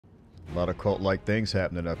A lot of cult-like things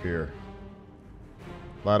happening up here.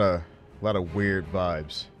 A lot of weird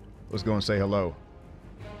vibes. Let's go and say hello.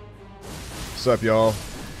 What's up, y'all?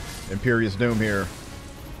 Imperious Doom here.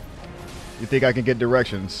 You think I can get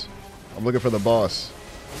directions? I'm looking for the boss.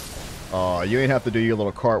 You ain't have to do your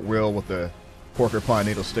little cartwheel with the porcupine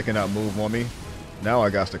needle sticking out move on me. Now I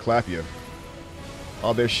got to clap you.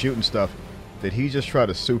 Oh, they're shooting stuff. Did he just try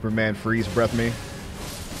to Superman freeze breath me?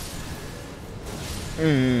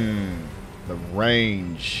 The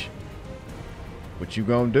range. What you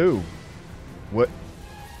gonna do? What?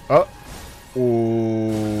 Oh.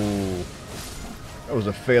 Ooh. That was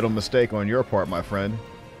a fatal mistake on your part, my friend.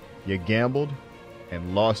 You gambled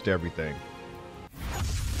and lost everything.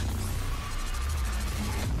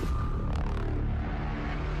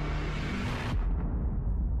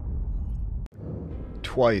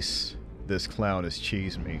 Twice this clown has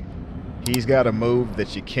cheesed me. He's got a move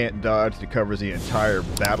that you can't dodge that covers the entire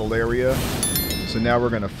battle area. So now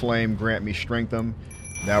we're going to flame grant me strength him.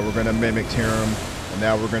 Now we're going to mimic tear him. And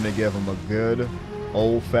now we're going to give him a good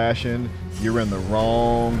old-fashioned you're in the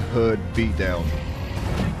wrong hood beatdown.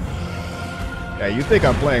 Hey, you think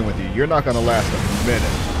I'm playing with you. You're not going to last a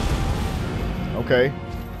minute. Okay.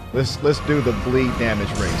 Let's do the bleed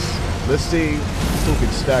damage race. Let's see who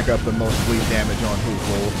can stack up the most bleed damage on who,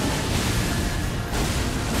 fool.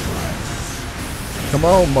 Come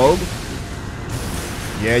on, Mohg.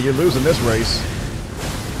 Yeah, you're losing this race.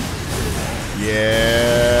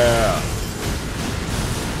 Yeah.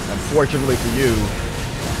 Unfortunately for you,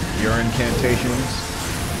 your incantations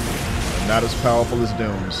are not as powerful as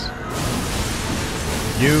Doom's.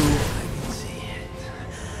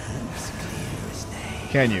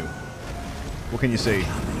 Can you? What can you see?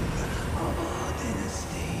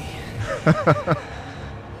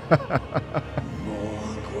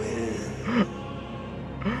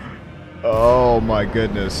 Oh my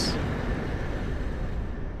goodness.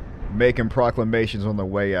 Making proclamations on the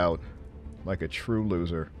way out. Like a true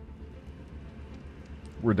loser.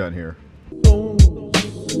 We're done here.